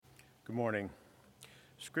Good morning.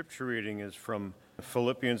 Scripture reading is from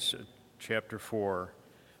Philippians chapter 4,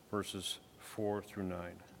 verses 4 through 9.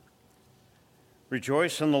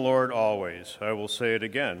 Rejoice in the Lord always. I will say it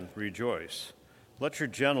again, rejoice. Let your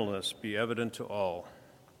gentleness be evident to all.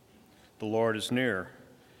 The Lord is near.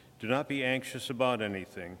 Do not be anxious about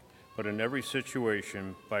anything, but in every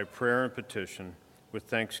situation, by prayer and petition, with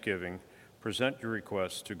thanksgiving, present your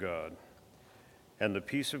requests to God. And the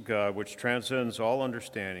peace of God, which transcends all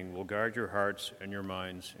understanding, will guard your hearts and your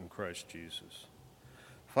minds in Christ Jesus.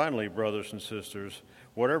 Finally, brothers and sisters,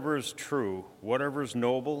 whatever is true, whatever is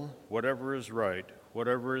noble, whatever is right,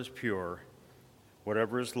 whatever is pure,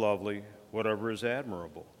 whatever is lovely, whatever is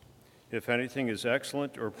admirable, if anything is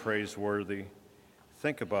excellent or praiseworthy,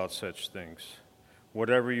 think about such things.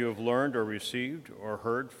 Whatever you have learned or received or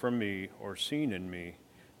heard from me or seen in me,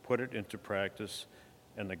 put it into practice,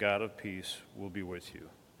 and the God of peace will be with you.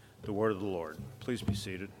 The word of the Lord. Please be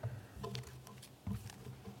seated.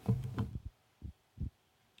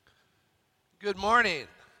 Good morning.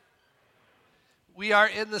 We are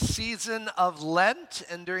in the season of Lent,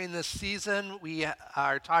 and during this season, we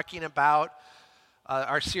are talking about,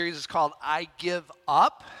 our series is called I Give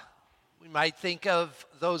Up. We might think of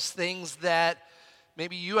those things that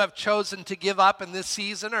maybe you have chosen to give up in this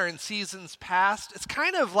season or in seasons past. It's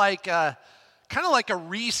kind of like a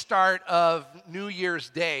restart of New Year's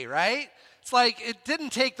Day, right? It's like it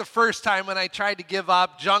didn't take the first time when I tried to give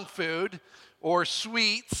up junk food or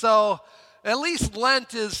sweets, so at least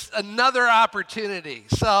Lent is another opportunity.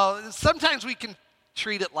 So sometimes we can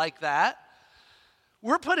treat it like that.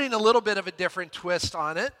 We're putting a little bit of a different twist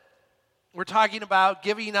on it. We're talking about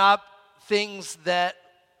giving up things that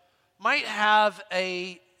might have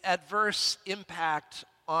an adverse impact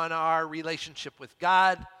on our relationship with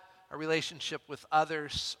God, our relationship with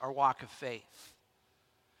others, our walk of faith.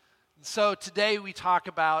 So today we talk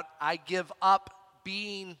about I give up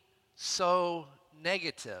being so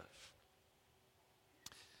negative.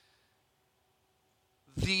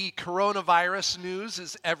 The coronavirus news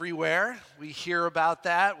is everywhere. We hear about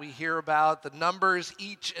that. We hear about the numbers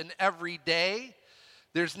each and every day.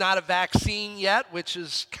 There's not a vaccine yet, which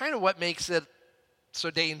is kind of what makes it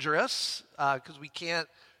so dangerous, because we can't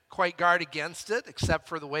quite guard against it, except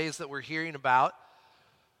for the ways that we're hearing about.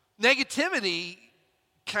 Negativity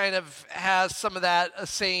kind of has some of that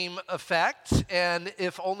same effect, and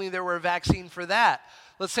if only there were a vaccine for that.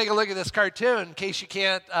 Let's take a look at this cartoon. In case you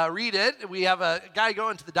can't read it, we have a guy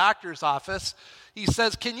going to the doctor's office. He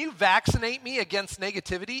says, "Can you vaccinate me against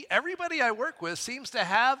negativity? Everybody I work with seems to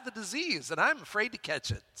have the disease, and I'm afraid to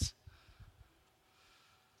catch it."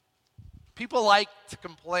 People like to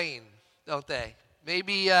complain, don't they?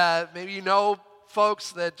 Maybe you know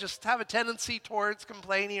folks that just have a tendency towards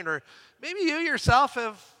complaining, or maybe you yourself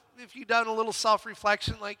have, if you've done a little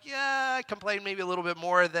self-reflection, like, yeah, I complain maybe a little bit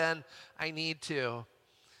more than I need to.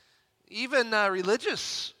 Even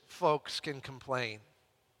religious folks can complain.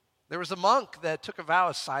 There was a monk that took a vow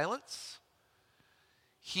of silence.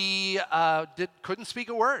 He couldn't speak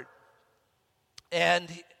a word.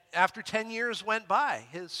 And after 10 years went by,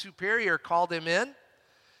 his superior called him in.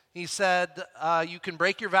 He said, you can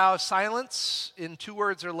break your vow of silence in 2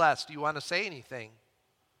 words or less. Do you want to say anything?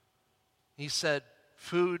 He said,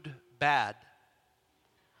 food bad.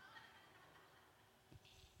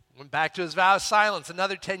 Went back to his vow of silence.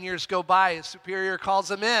 Another 10 years go by. His superior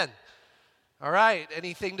calls him in. All right,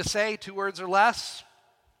 anything to say? 2 words or less?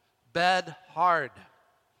 Bed hard.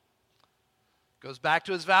 Goes back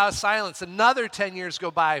to his vow of silence. Another 10 years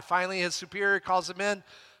go by. Finally, his superior calls him in.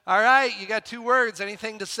 All right, you got 2 words.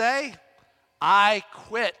 Anything to say? I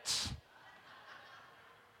quit.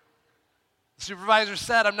 The supervisor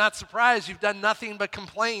said, I'm not surprised. You've done nothing but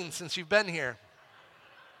complain since you've been here.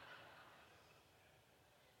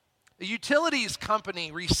 A utilities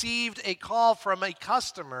company received a call from a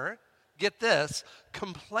customer, get this,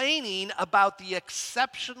 complaining about the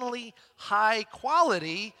exceptionally high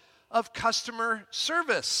quality of customer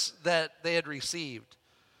service that they had received.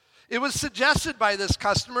 It was suggested by this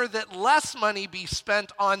customer that less money be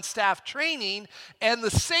spent on staff training and the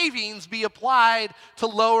savings be applied to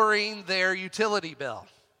lowering their utility bill.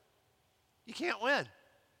 You can't win.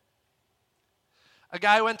 A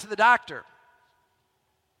guy went to the doctor,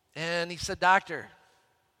 and he said, "Doctor,"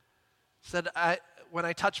 said, when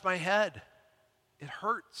I touch my head, it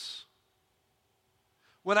hurts.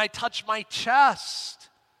 When I touch my chest,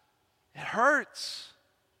 it hurts.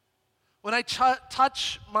 When I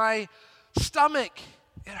touch my stomach,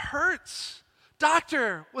 it hurts.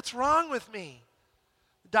 Doctor, what's wrong with me?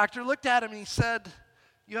 The doctor looked at him and he said,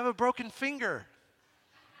 you have a broken finger.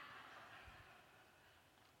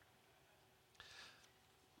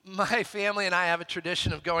 My family and I have a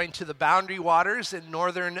tradition of going to the Boundary Waters in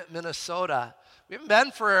northern Minnesota. We haven't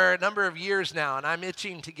been for a number of years now, and I'm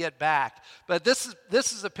itching to get back. But this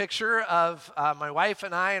is a picture of my wife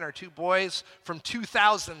and I and our two boys from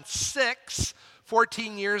 2006,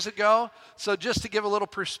 14 years ago. So just to give a little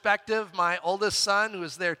perspective, my oldest son, who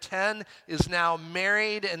was there 10, is now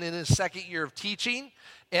married and in his second year of teaching.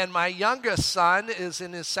 And my youngest son is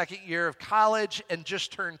in his second year of college and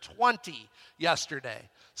just turned 20 yesterday.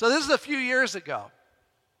 So this is a few years ago.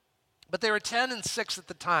 But they were 10 and 6 at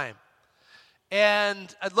the time.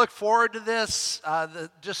 And I look forward to this,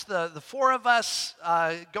 the four of us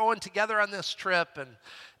going together on this trip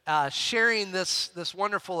and sharing this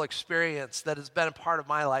wonderful experience that has been a part of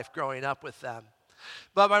my life growing up with them.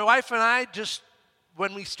 But my wife and I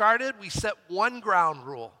when we started, we set one ground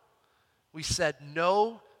rule. We said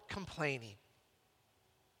no complaining.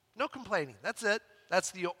 No complaining. That's it.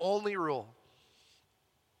 That's the only rule.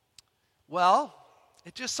 Well,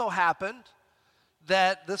 it just so happened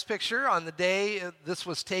that this picture, on the day this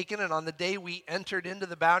was taken and on the day we entered into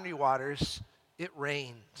the Boundary Waters, it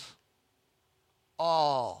rained.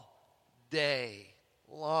 All day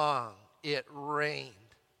long, it rained.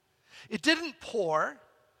 It didn't pour.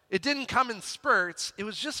 It didn't come in spurts. It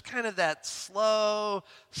was just kind of that slow,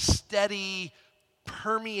 steady,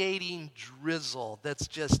 permeating drizzle that's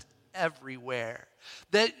just everywhere,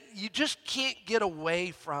 that you just can't get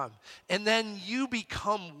away from. And then you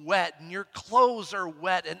become wet, and your clothes are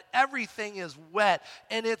wet, and everything is wet,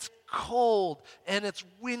 and it's cold, and it's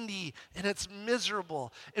windy, and it's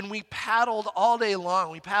miserable. And we paddled all day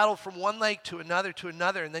long. We paddled from one lake to another,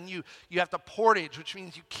 and then you have to portage, which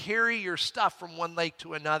means you carry your stuff from one lake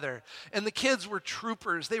to another. And the kids were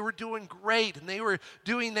troopers. They were doing great, and they were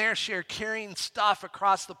doing their share, carrying stuff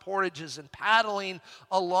across the portages and paddling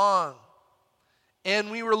along.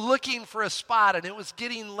 And we were looking for a spot, and it was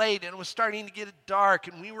getting late, and it was starting to get dark,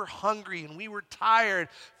 and we were hungry, and we were tired.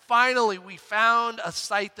 Finally, we found a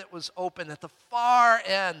site that was open at the far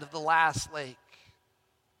end of the last lake.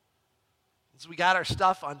 As we got our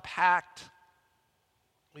stuff unpacked,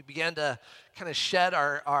 we began to kind of shed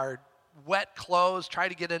our wet clothes, try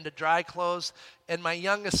to get into dry clothes, and my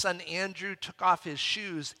youngest son, Andrew, took off his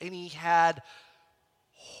shoes, and he had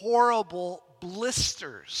horrible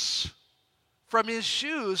blisters from his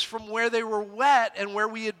shoes from where they were wet and where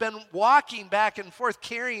we had been walking back and forth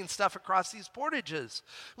carrying stuff across these portages.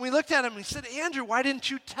 And we looked at him and we said, Andrew, why didn't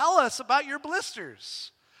you tell us about your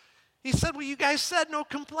blisters? He said, well, you guys said no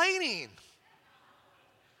complaining.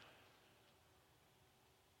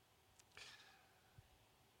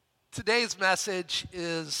 Today's message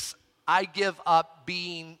is, I give up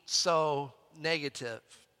being so negative.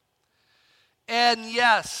 And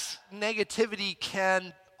yes, negativity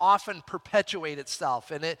can often perpetuate itself,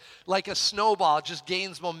 and it, like a snowball, just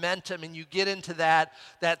gains momentum, and you get into that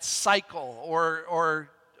cycle, or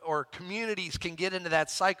communities can get into that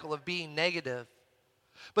cycle of being negative.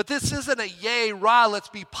 But this isn't a yay, rah, let's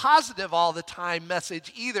be positive all the time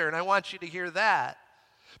message either, and I want you to hear that.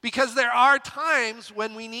 Because there are times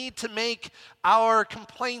when we need to make our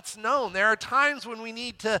complaints known. There are times when we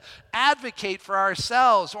need to advocate for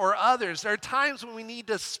ourselves or others. There are times when we need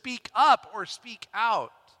to speak up or speak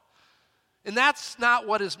out. And that's not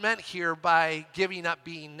what is meant here by giving up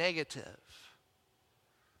being negative.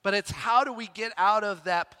 But it's how do we get out of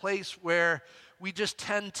that place where we just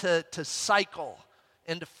tend to cycle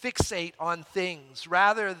and to fixate on things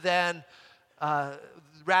rather than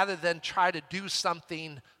try to do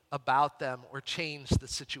something about them or change the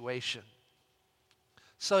situation.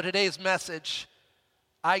 So today's message,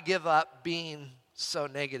 I give up being so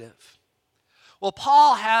negative. Well,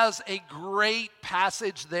 Paul has a great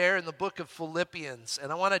passage there in the book of Philippians,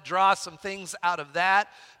 and I want to draw some things out of that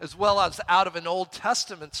as well as out of an Old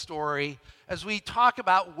Testament story as we talk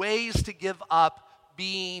about ways to give up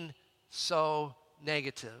being so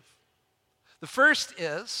negative. The first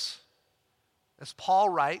is, as Paul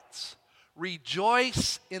writes,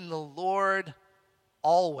 rejoice in the Lord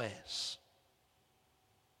always.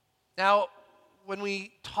 Now, when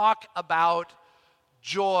we talk about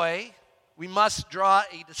joy, we must draw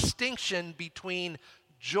a distinction between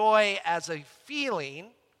joy as a feeling,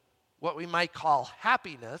 what we might call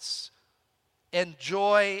happiness, and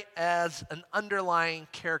joy as an underlying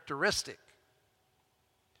characteristic.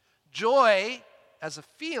 Joy as a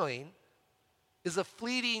feeling is a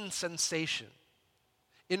fleeting sensation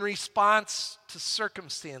in response to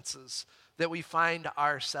circumstances that we find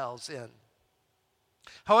ourselves in.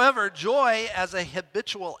 However, joy as a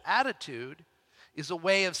habitual attitude is a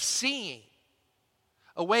way of seeing,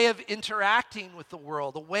 a way of interacting with the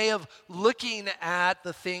world, a way of looking at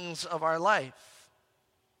the things of our life.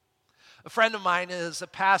 A friend of mine is a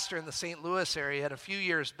pastor in the St. Louis area, and a few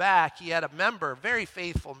years back, he had a member, a very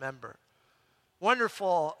faithful member,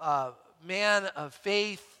 wonderful man of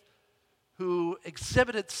faith who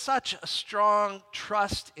exhibited such a strong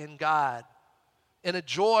trust in God and a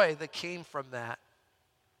joy that came from that.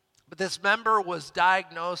 But this member was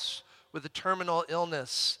diagnosed with a terminal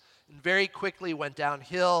illness and very quickly went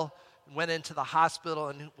downhill and went into the hospital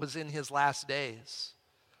and was in his last days.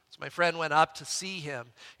 So my friend went up to see him,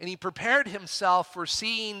 and he prepared himself for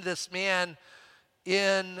seeing this man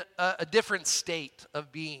in a different state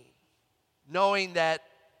of being, knowing that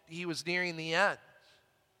he was nearing the end.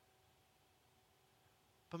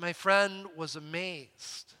 But my friend was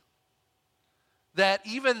amazed that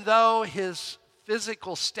even though his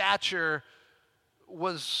physical stature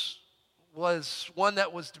was one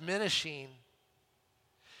that was diminishing,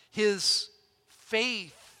 his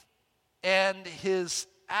faith and his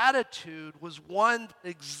attitude was one that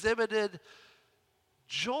exhibited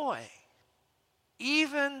joy,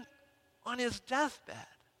 even on his deathbed.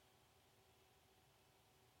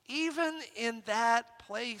 Even in that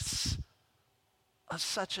place of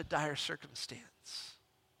such a dire circumstance.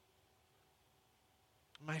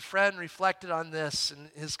 My friend reflected on this in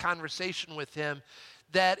his conversation with him,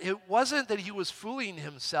 that it wasn't that he was fooling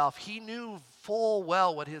himself. He knew full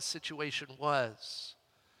well what his situation was.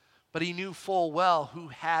 But he knew full well who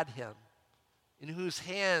had him, in whose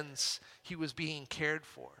hands he was being cared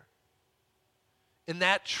for. And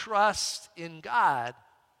that trust in God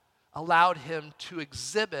allowed him to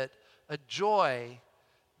exhibit a joy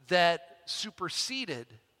that superseded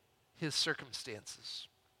his circumstances.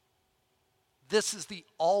 This is the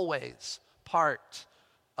always part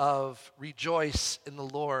of rejoice in the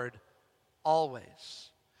Lord,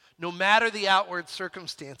 always. No matter the outward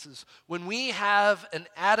circumstances, when we have an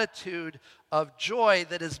attitude of joy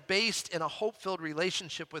that is based in a hope-filled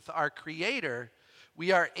relationship with our Creator,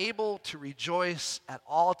 we are able to rejoice at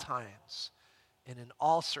all times and in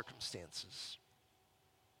all circumstances.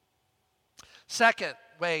 Second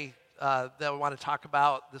way that I want to talk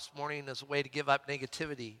about this morning is a way to give up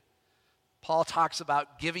negativity. Paul talks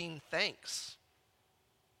about giving thanks.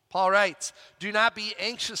 Paul writes, "Do not be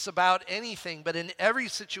anxious about anything, but in every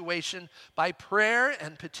situation, by prayer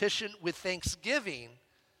and petition with thanksgiving,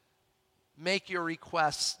 make your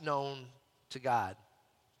requests known to God."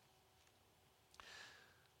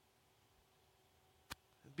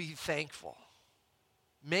 Be thankful.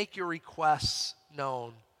 Make your requests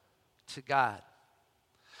known to God.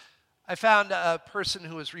 I found a person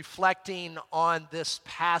who was reflecting on this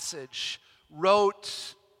passage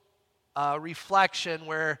wrote a reflection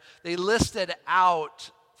where they listed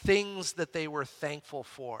out things that they were thankful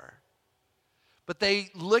for. But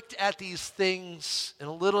they looked at these things in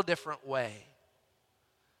a little different way.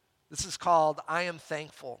 This is called I Am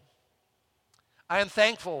Thankful. I am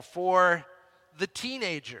thankful for the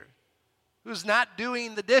teenager who's not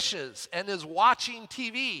doing the dishes and is watching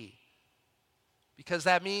TV, because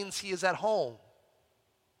that means he is at home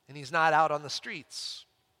and he's not out on the streets.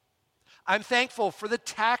 I'm thankful for the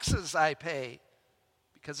taxes I pay,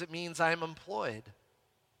 because it means I'm employed.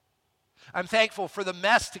 I'm thankful for the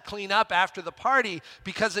mess to clean up after the party,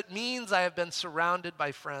 because it means I have been surrounded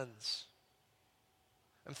by friends.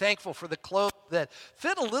 I'm thankful for the clothes that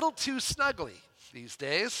fit a little too snugly these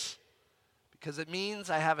days, because it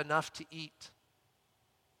means I have enough to eat.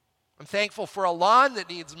 I'm thankful for a lawn that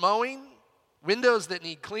needs mowing, windows that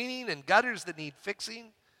need cleaning, and gutters that need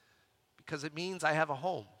fixing, because it means I have a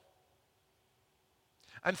home.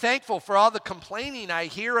 I'm thankful for all the complaining I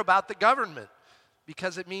hear about the government,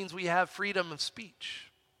 because it means we have freedom of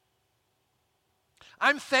speech.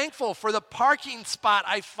 I'm thankful for the parking spot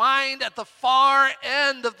I find at the far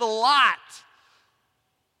end of the lot,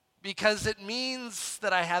 because it means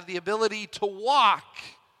that I have the ability to walk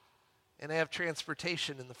and I have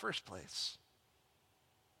transportation in the first place.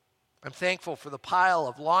 I'm thankful for the pile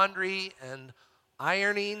of laundry and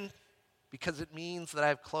ironing, because it means that I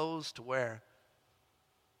have clothes to wear.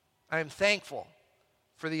 I am thankful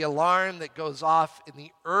for the alarm that goes off in the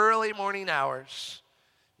early morning hours,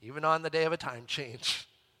 even on the day of a time change,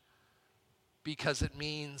 because it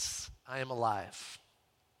means I am alive.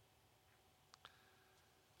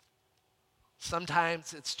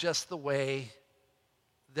 Sometimes it's just the way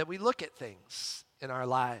that we look at things in our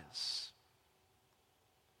lives,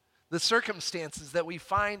 the circumstances that we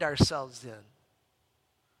find ourselves in,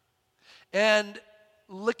 and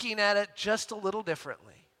looking at it just a little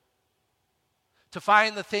differently. To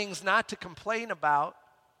find the things not to complain about,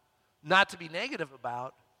 not to be negative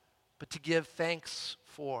about, but to give thanks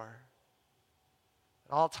for.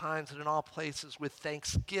 At all times and in all places with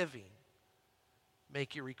thanksgiving,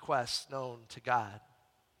 make your requests known to God.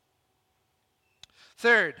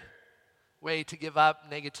 Third way to give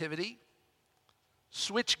up negativity,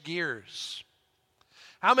 switch gears.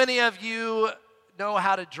 How many of you know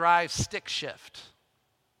how to drive stick shift?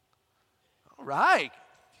 All right,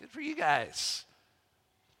 good for you guys.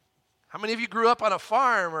 How many of you grew up on a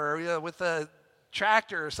farm or with a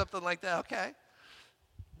tractor or something like that? Okay.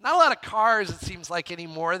 Not a lot of cars, it seems like,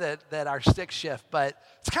 anymore that are stick shift, but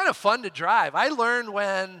it's kind of fun to drive. I learned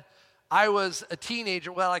when I was a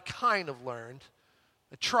teenager. Well, I kind of learned.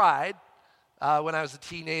 I tried when I was a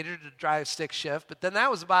teenager to drive stick shift, but then that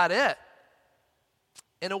was about it.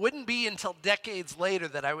 And it wouldn't be until decades later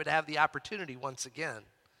that I would have the opportunity once again.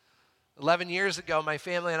 11 years ago, my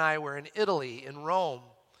family and I were in Italy, in Rome,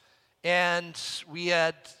 and we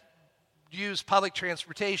had used public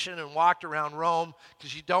transportation and walked around Rome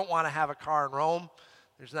because you don't want to have a car in Rome.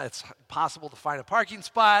 It's impossible to find a parking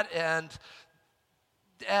spot, and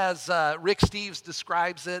as Rick Steves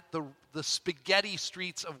describes it, the spaghetti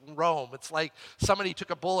streets of Rome. It's like somebody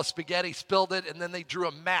took a bowl of spaghetti, spilled it, and then they drew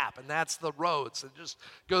a map, and that's the roads. It just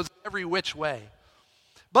goes every which way.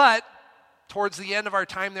 But towards the end of our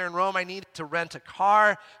time there in Rome, I needed to rent a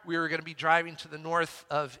car. We were going to be driving to the north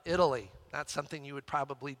of Italy. That's something you would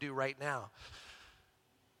probably do right now.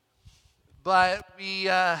 But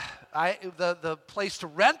the place to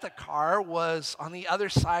rent the car was on the other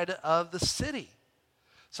side of the city.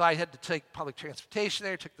 So I had to take public transportation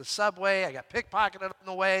there, took the subway. I got pickpocketed on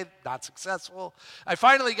the way, not successful. I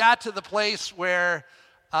finally got to the place where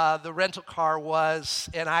the rental car was,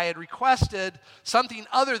 and I had requested something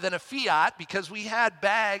other than a Fiat because we had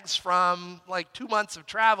bags from like 2 months of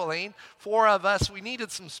traveling, 4 of us. We needed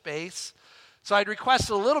some space. So I'd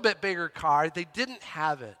requested a little bit bigger car. They didn't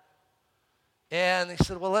have it. And they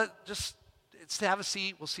said, well, let's have a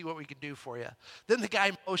seat. We'll see what we can do for you. Then the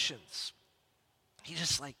guy motions. He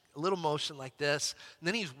just like a little motion like this. And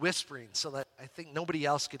then he's whispering so that I think nobody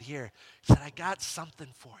else could hear. He said, I got something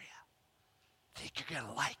for you. I think you're going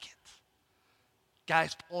to like it.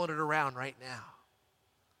 Guy's pulling it around right now.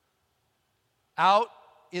 Out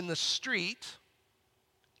in the street,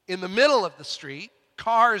 in the middle of the street,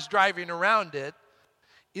 cars driving around it,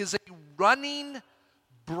 is a running,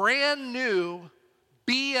 brand new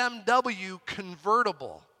BMW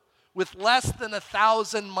convertible with less than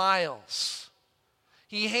 1,000 miles.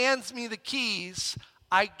 He hands me the keys.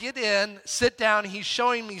 I get in, sit down, he's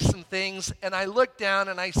showing me some things, and I look down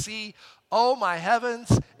and I see, oh my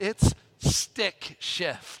heavens, it's stick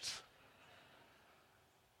shift.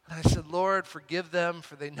 And I said, Lord, forgive them,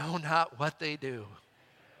 for they know not what they do.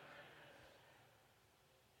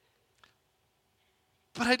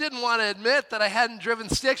 But I didn't want to admit that I hadn't driven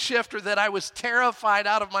stick shift or that I was terrified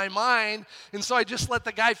out of my mind. And so I just let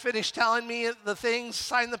the guy finish telling me the things,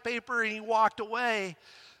 signed the paper, and he walked away.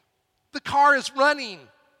 The car is running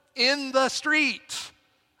in the street.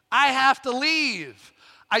 I have to leave.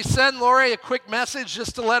 I send Lori a quick message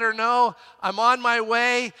just to let her know I'm on my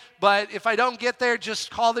way, but if I don't get there,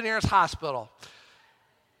 just call the nearest hospital.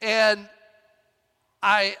 And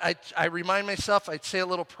I remind myself, I'd say a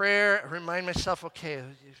little prayer, I remind myself, okay,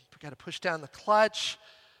 you've got to push down the clutch.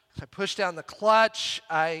 I push down the clutch,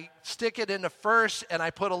 I stick it into first, and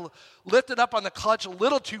I lift it up on the clutch a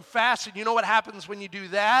little too fast, and you know what happens when you do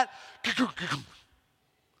that?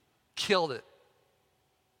 Killed it.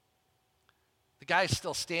 The guy's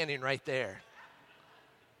still standing right there.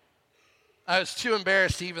 I was too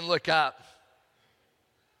embarrassed to even look up.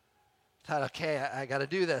 Thought, okay, I got to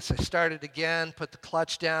do this. I started again, put the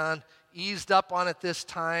clutch down, eased up on it this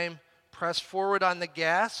time, pressed forward on the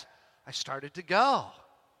gas. I started to go.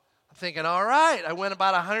 I'm thinking, all right. I went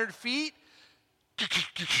about 100 feet,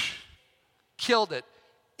 killed it.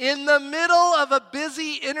 In the middle of a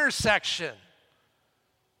busy intersection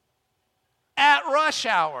at rush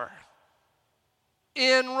hour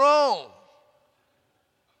in Rome.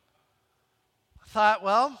 I thought,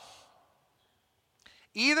 well,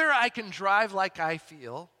 either I can drive like I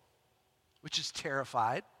feel, which is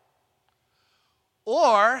terrified,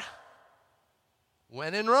 or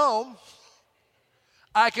when in Rome,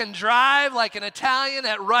 I can drive like an Italian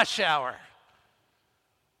at rush hour.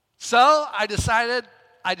 So I decided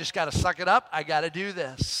I just got to suck it up. I got to do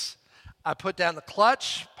this. I put down the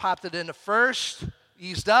clutch, popped it into first,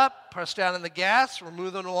 eased up, pressed down on the gas. We're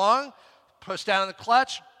moving along. Pushed down on the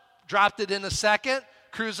clutch, dropped it in a second,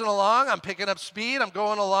 cruising along. I'm picking up speed. I'm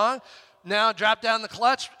going along. Now drop down the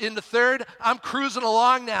clutch into third. I'm cruising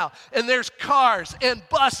along now. And there's cars and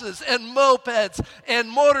buses and mopeds and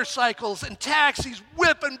motorcycles and taxis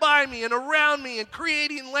whipping by me and around me and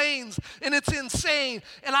creating lanes. And it's insane.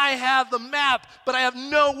 And I have the map, but I have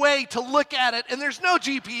no way to look at it. And there's no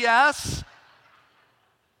GPS.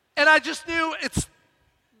 And I just knew it's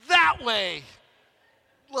that way.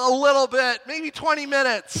 A little bit, maybe 20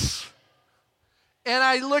 minutes. And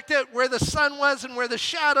I looked at where the sun was and where the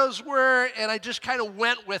shadows were, and I just kind of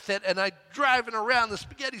went with it, and I driving around the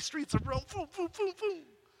spaghetti streets of Rome, boom, boom, boom, boom.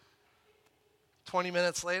 20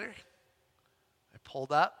 minutes later, I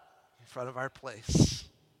pulled up in front of our place.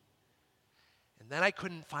 And then I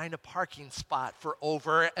couldn't find a parking spot for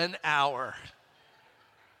over an hour.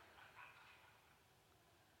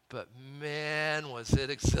 But man, was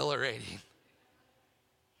it exhilarating.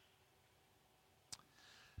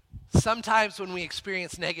 Sometimes when we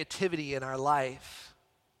experience negativity in our life,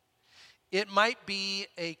 it might be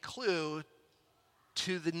a clue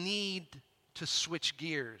to the need to switch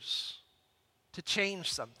gears, to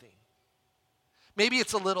change something. Maybe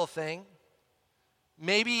it's a little thing.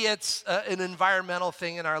 Maybe it's an environmental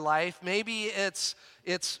thing in our life. Maybe it's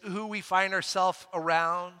who we find ourselves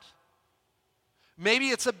around. Maybe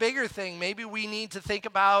it's a bigger thing. Maybe we need to think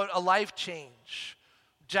about a life change,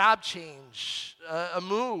 job change, a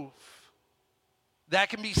move. That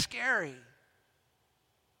can be scary.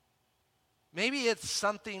 Maybe it's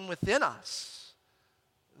something within us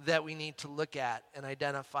that we need to look at and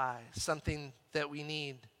identify, something that we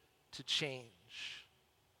need to change.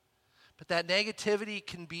 But that negativity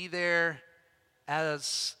can be there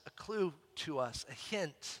as a clue to us, a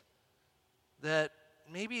hint that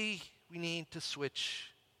maybe we need to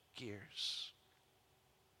switch gears.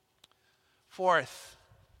 Fourth,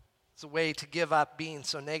 it's a way to give up being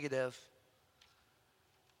so negative,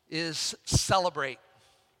 is celebrate.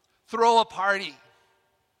 Throw a party.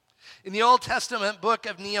 In the Old Testament book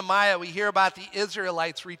of Nehemiah, we hear about the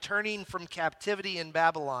Israelites returning from captivity in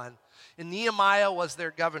Babylon, and Nehemiah was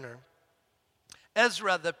their governor.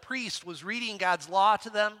 Ezra, the priest, was reading God's law to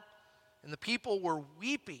them, and the people were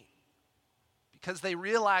weeping because they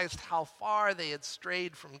realized how far they had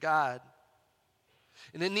strayed from God.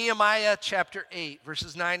 And in Nehemiah chapter 8,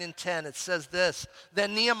 verses 9 and 10, it says this: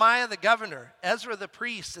 Then Nehemiah the governor, Ezra the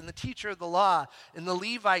priest, and the teacher of the law, and the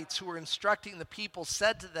Levites who were instructing the people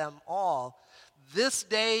said to them all, "This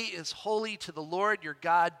day is holy to the Lord your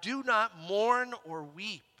God. Do not mourn or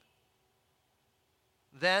weep."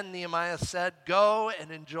 Then Nehemiah said, "Go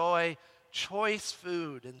and enjoy choice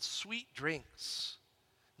food and sweet drinks,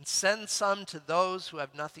 and send some to those who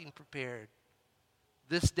have nothing prepared.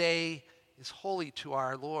 This day is holy to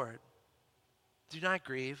our Lord. Do not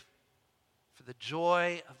grieve, for the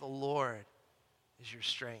joy of the Lord is your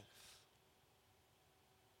strength."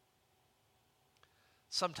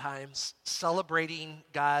 Sometimes celebrating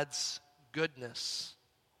God's goodness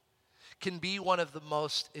can be one of the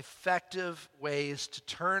most effective ways to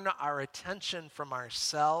turn our attention from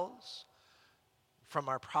ourselves, from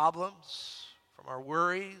our problems, from our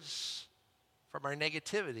worries, from our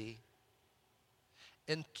negativity,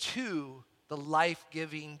 into the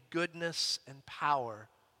life-giving goodness and power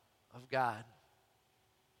of God.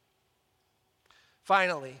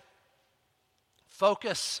 Finally,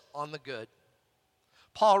 focus on the good.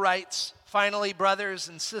 Paul writes, "Finally, brothers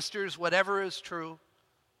and sisters, whatever is true,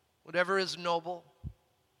 whatever is noble,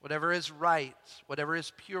 whatever is right, whatever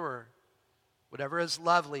is pure, whatever is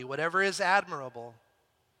lovely, whatever is admirable,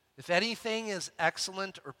 if anything is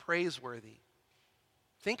excellent or praiseworthy,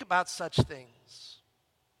 think about such things."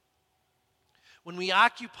 When we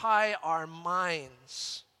occupy our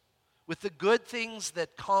minds with the good things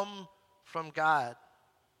that come from God,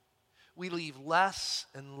 we leave less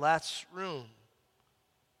and less room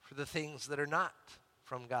for the things that are not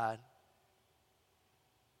from God.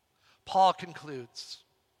 Paul concludes,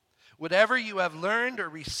 "Whatever you have learned or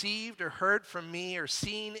received or heard from me or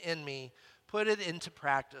seen in me, put it into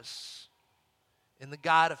practice, and the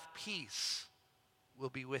God of peace will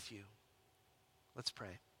be with you." Let's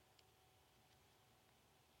pray.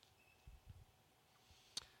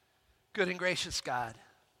 Good and gracious God,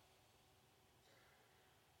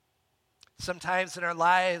 sometimes in our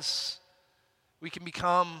lives we can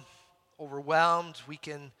become overwhelmed. We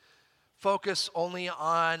can focus only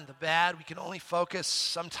on the bad. We can only focus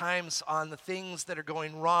sometimes on the things that are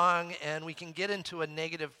going wrong, and we can get into a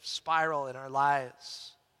negative spiral in our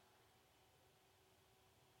lives.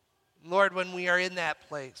 Lord, when we are in that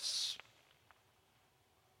place,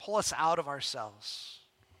 pull us out of ourselves.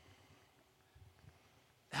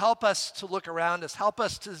 Help us to look around us. Help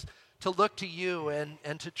us to look to you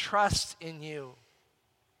and to trust in you.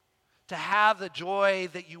 to have the joy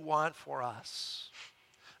that you want for us.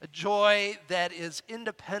 A joy that is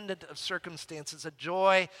independent of circumstances, a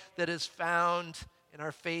joy that is found in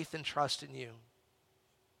our faith and trust in you.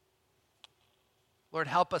 Lord,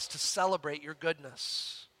 help us to celebrate your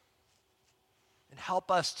goodness, and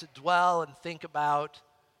help us to dwell and think about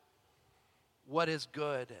what is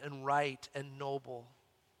good and right and noble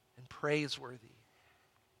and praiseworthy.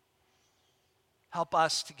 Help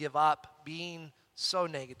us to give up being so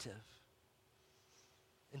negative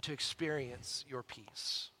and to experience your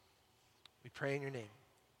peace. We pray in your name.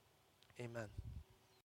 Amen.